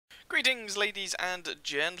Greetings ladies and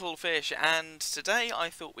gentlefish, and today I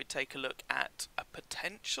thought we'd take a look at a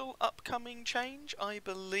potential upcoming change, I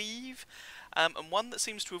believe, and one that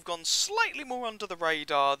seems to have gone slightly more under the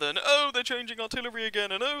radar than, oh, they're changing artillery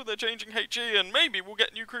again, and oh, they're changing HE, and maybe we'll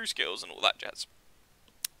get new crew skills and all that jazz.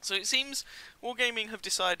 So it seems Wargaming have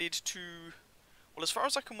decided to, well, as far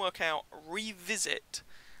as I can work out, revisit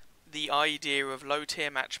the idea of low-tier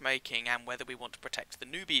matchmaking and whether we want to protect the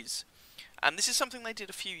newbies. And this is something they did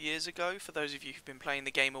a few years ago, for those of you who've been playing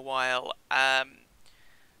the game a while, but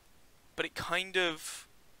it kind of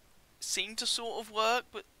seemed to sort of work,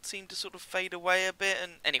 but seemed to sort of fade away a bit,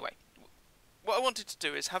 and anyway, what I wanted to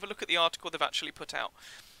do is have a look at the article they've actually put out,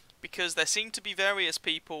 because there seem to be various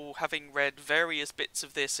people having read various bits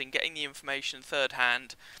of this and getting the information third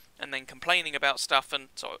hand, and then complaining about stuff, and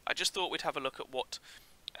so I just thought we'd have a look at what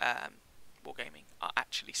Wargaming are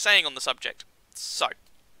actually saying on the subject. So,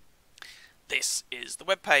 this is the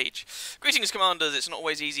webpage. Greetings Commanders, it's not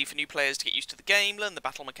always easy for new players to get used to the game, learn the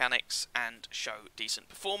battle mechanics, and show decent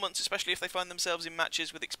performance, especially if they find themselves in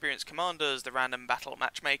matches with experienced commanders. The random battle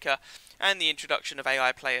matchmaker and the introduction of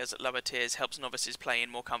AI players at lower tiers helps novices play in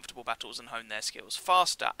more comfortable battles and hone their skills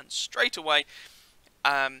faster. And straight away,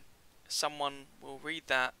 someone will read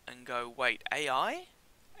that and go, wait, AI?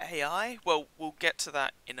 AI? Well, we'll get to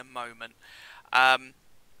that in a moment.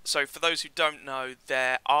 So for those who don't know,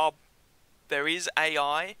 there is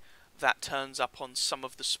AI that turns up on some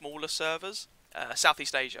of the smaller servers,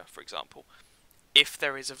 Southeast Asia, for example, if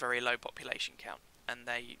there is a very low population count, and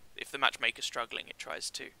if the matchmaker's struggling, it tries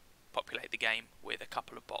to populate the game with a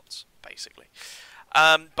couple of bots, basically.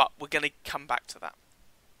 But we're going to come back to that.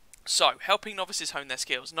 So, helping novices hone their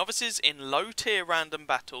skills. Novices in low-tier random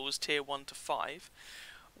battles, tier 1 to 5,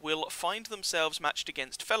 will find themselves matched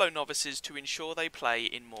against fellow novices to ensure they play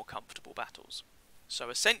in more comfortable battles. So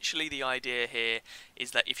essentially the idea here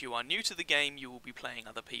is that if you are new to the game, you will be playing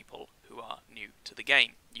other people who are new to the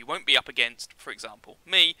game. You won't be up against, for example,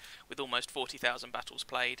 me, with almost 40,000 battles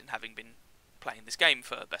played and having been playing this game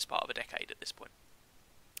for the best part of a decade at this point.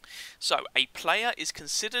 So, a player is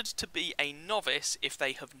considered to be a novice if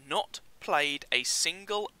they have not played a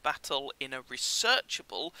single battle in a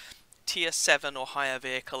researchable tier 7 or higher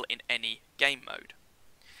vehicle in any game mode.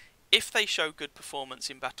 If they show good performance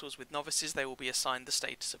in battles with novices, they will be assigned the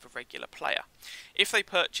status of a regular player. If they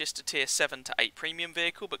purchased a tier 7 to 8 premium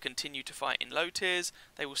vehicle but continue to fight in low tiers,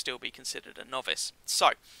 they will still be considered a novice.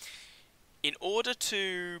 So, in order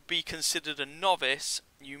to be considered a novice,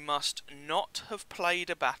 you must not have played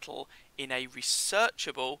a battle in a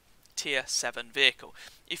researchable tier 7 vehicle.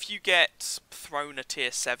 If you get thrown a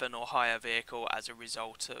tier 7 or higher vehicle as a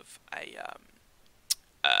result of a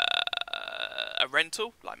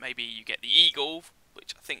rental, like maybe you get the Eagle,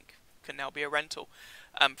 which I think can now be a rental,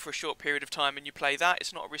 for a short period of time, and you play that,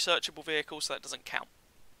 it's not a researchable vehicle, so that doesn't count.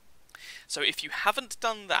 So if you haven't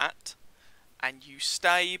done that, and you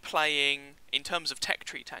stay playing, in terms of tech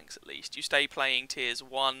tree tanks at least, you stay playing tiers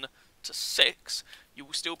 1 to 6, you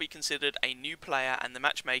will still be considered a new player, and the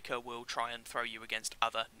matchmaker will try and throw you against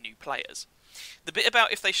other new players. The bit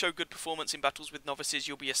about if they show good performance in battles with novices,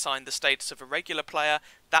 you'll be assigned the status of a regular player,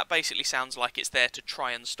 that basically sounds like it's there to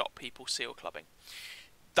try and stop people seal clubbing.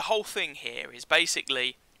 The whole thing here is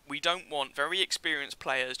basically, we don't want very experienced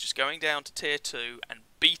players just going down to tier 2 and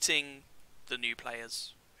beating the new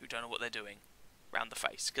players who don't know what they're doing round the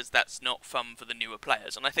face, because that's not fun for the newer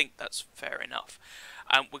players, and I think that's fair enough.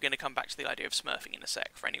 We're going to come back to the idea of smurfing in a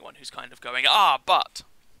sec for anyone who's kind of going, but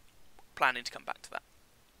planning to come back to that.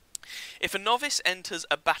 If a novice enters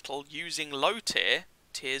a battle using low tier,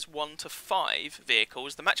 tiers 1 to 5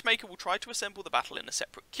 vehicles, the matchmaker will try to assemble the battle in a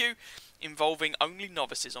separate queue, involving only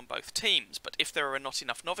novices on both teams. But if there are not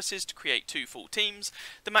enough novices to create 2 full teams,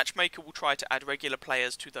 the matchmaker will try to add regular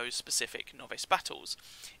players to those specific novice battles.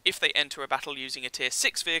 If they enter a battle using a tier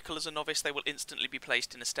 6 vehicle as a novice, they will instantly be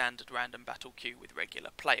placed in a standard random battle queue with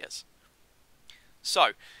regular players.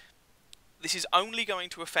 So, this is only going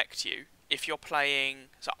to affect you if you're playing...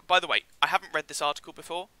 So, by the way, I haven't read this article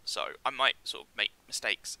before, so I might sort of make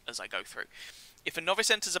mistakes as I go through. If a novice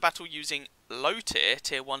enters a battle using low tier,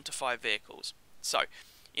 tier 1 to 5 vehicles, so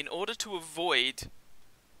in order to avoid,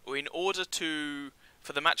 or in order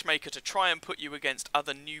for the matchmaker to try and put you against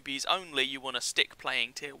other newbies only, you want to stick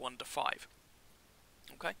playing tier 1 to 5.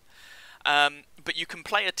 Okay? But you can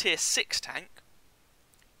play a tier 6 tank.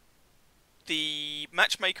 The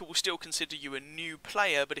matchmaker will still consider you a new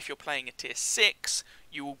player, but if you're playing a tier 6,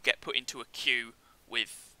 you will get put into a queue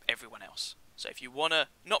with everyone else. So if you want to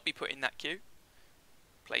not be put in that queue,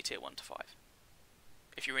 play tier 1 to 5.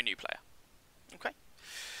 If you're a new player. Okay?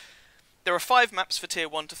 There are 5 maps for Tier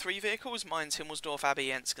 1 to 3 vehicles: Mines, Himmelsdorf, Abbey,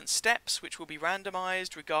 Ensk and Steppes, which will be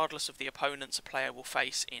randomised regardless of the opponents a player will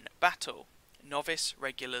face in battle: Novice,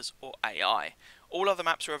 Regulars or AI. All other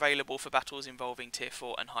maps are available for battles involving Tier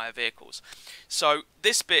 4 and higher vehicles. So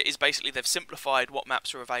this bit is basically they've simplified what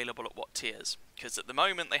maps are available at what tiers, because at the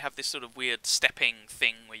moment they have this sort of weird stepping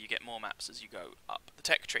thing where you get more maps as you go up the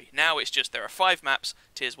tech tree. Now it's just there are 5 maps,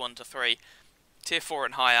 Tiers 1 to 3, Tier 4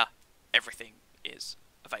 and higher, everything is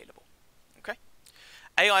available. Okay?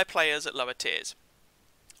 AI players at lower tiers.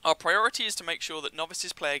 Our priority is to make sure that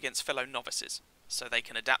novices play against fellow novices, so they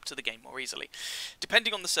can adapt to the game more easily.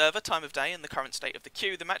 Depending on the server, time of day and the current state of the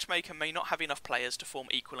queue, the matchmaker may not have enough players to form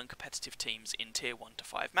equal and competitive teams in Tier 1 to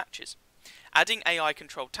 5 matches. Adding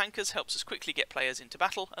AI-controlled tankers helps us quickly get players into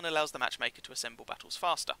battle and allows the matchmaker to assemble battles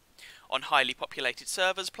faster. On highly populated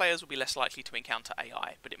servers, players will be less likely to encounter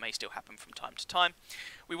AI, but it may still happen from time to time.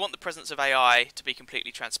 We want the presence of AI to be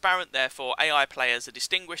completely transparent, therefore AI players are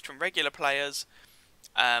distinguished from regular players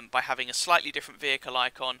by having a slightly different vehicle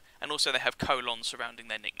icon, and also they have colons surrounding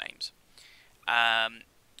their nicknames.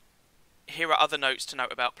 Here are other notes to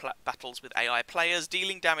note about battles with AI players.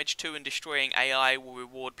 Dealing damage to and destroying AI will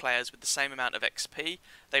reward players with the same amount of XP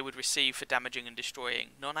they would receive for damaging and destroying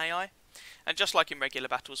non-AI. And just like in regular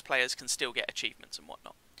battles, players can still get achievements and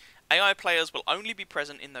whatnot. AI players will only be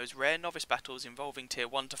present in those rare novice battles involving Tier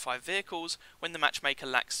 1 to 5 vehicles when the matchmaker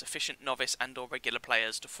lacks sufficient novice and or regular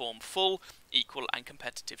players to form full, equal and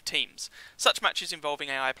competitive teams. Such matches involving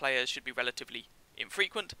AI players should be relatively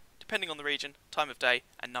infrequent, depending on the region, time of day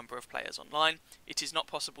and number of players online. It is not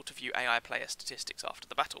possible to view AI player statistics after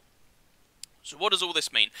the battle. So what does all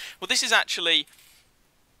this mean? Well, this is actually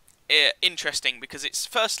interesting because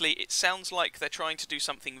firstly it sounds like they're trying to do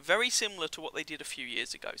something very similar to what they did a few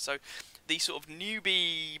years ago. So the sort of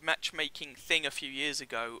newbie matchmaking thing a few years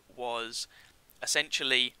ago was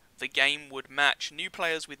essentially the game would match new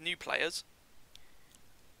players with new players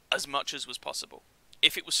as much as was possible.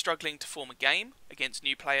 If it was struggling to form a game against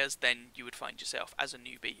new players, then you would find yourself as a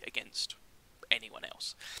newbie against anyone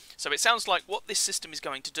else. So it sounds like what this system is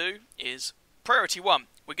going to do is priority 1,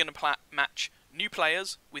 we're going to match new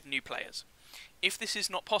players with new players. If this is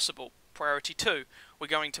not possible, priority 2, we're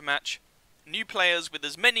going to match new players with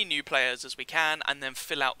as many new players as we can and then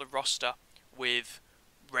fill out the roster with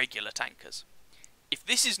regular tankers. If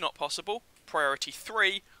this is not possible, priority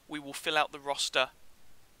 3, we will fill out the roster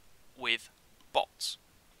with bots.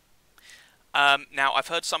 Now, I've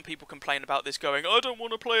heard some people complain about this going, I don't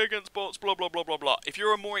want to play against bots, blah blah blah blah blah. If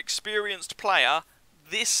you're a more experienced player,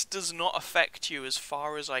 this does not affect you as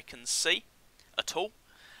far as I can see at all.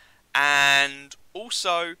 And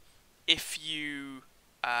also, if you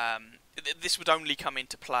this would only come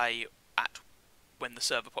into play when the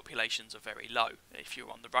server populations are very low. If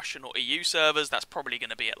you're on the Russian or EU servers, that's probably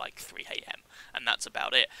going to be at like 3 AM, and that's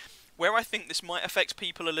about it. Where I think this might affect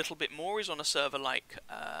people a little bit more is on a server like,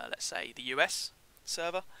 let's say, the US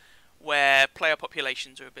server, where player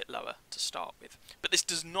populations are a bit lower to start with. But this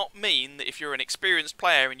does not mean that if you're an experienced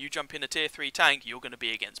player and you jump in a tier 3 tank, you're going to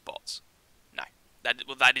be against bots. No,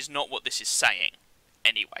 that is not what this is saying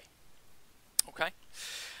anyway. Okay?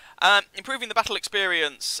 Improving the battle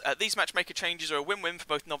experience. These matchmaker changes are a win-win for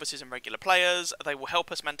both novices and regular players. They will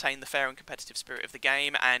help us maintain the fair and competitive spirit of the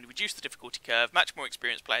game and reduce the difficulty curve, match more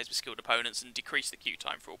experienced players with skilled opponents, and decrease the queue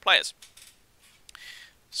time for all players.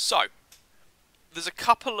 So, there's a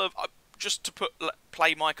couple of... just to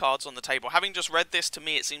play my cards on the table. Having just read this, to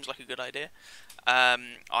me it seems like a good idea.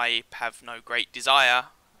 I have no great desire,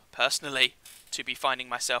 personally, to be finding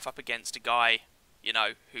myself up against a guy, you know,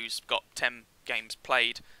 who's got 10 games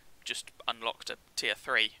played, just unlocked a tier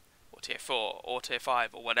 3 or tier 4 or tier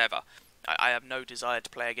 5 or whatever. I have no desire to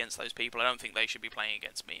play against those people. I don't think they should be playing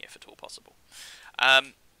against me if at all possible. A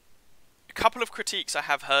couple of critiques I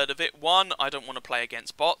have heard of it. One, I don't want to play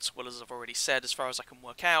against bots. Well, as I've already said, as far as I can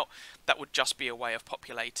work out, that would just be a way of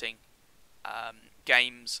populating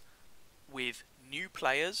games with new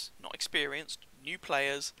players, not experienced, new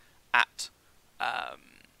players at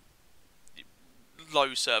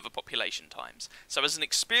low server population times. So as an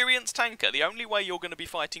experienced tanker, the only way you're going to be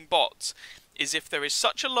fighting bots is if there is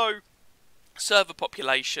such a low server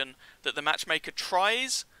population that the matchmaker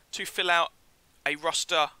tries to fill out a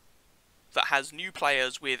roster that has new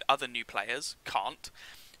players with other new players, can't,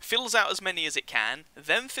 fills out as many as it can,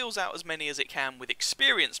 then fills out as many as it can with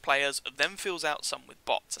experienced players, then fills out some with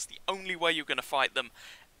bots. That's the only way you're going to fight them.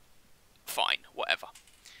 Fine, whatever.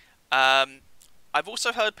 I've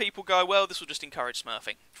also heard people go, well, this will just encourage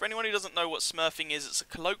smurfing. For anyone who doesn't know what smurfing is, it's a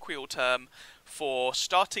colloquial term for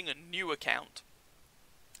starting a new account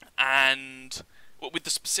and with the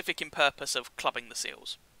specific purpose of clubbing the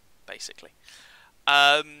seals, basically.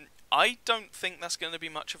 I don't think that's going to be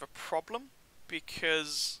much of a problem,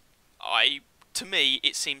 because to me,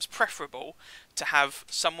 it seems preferable to have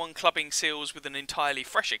someone clubbing seals with an entirely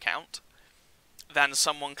fresh account than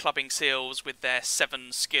someone clubbing seals with their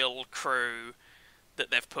 7-skill crew that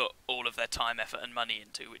they've put all of their time, effort and money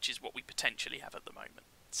into, which is what we potentially have at the moment.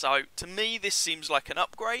 So, to me, this seems like an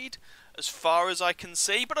upgrade, as far as I can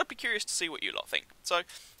see, but I'd be curious to see what you lot think. So,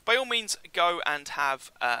 by all means, go and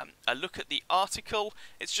have a look at the article.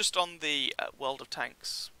 It's just on the World of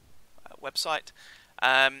Tanks website.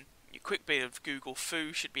 Your quick bit of Google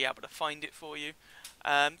foo should be able to find it for you.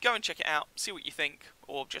 Go and check it out, see what you think,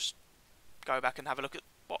 or just go back and have a look at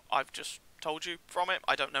what I've just told you from it.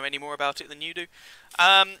 I don't know any more about it than you do.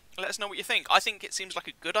 Let us know what you think. I think it seems like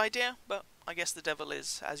a good idea, but I guess the devil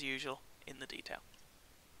is, as usual, in the detail.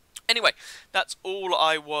 Anyway, that's all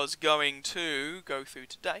I was going to go through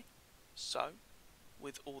today. So,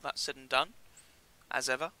 with all that said and done, as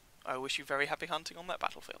ever, I wish you very happy hunting on that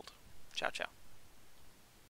battlefield. Ciao, ciao.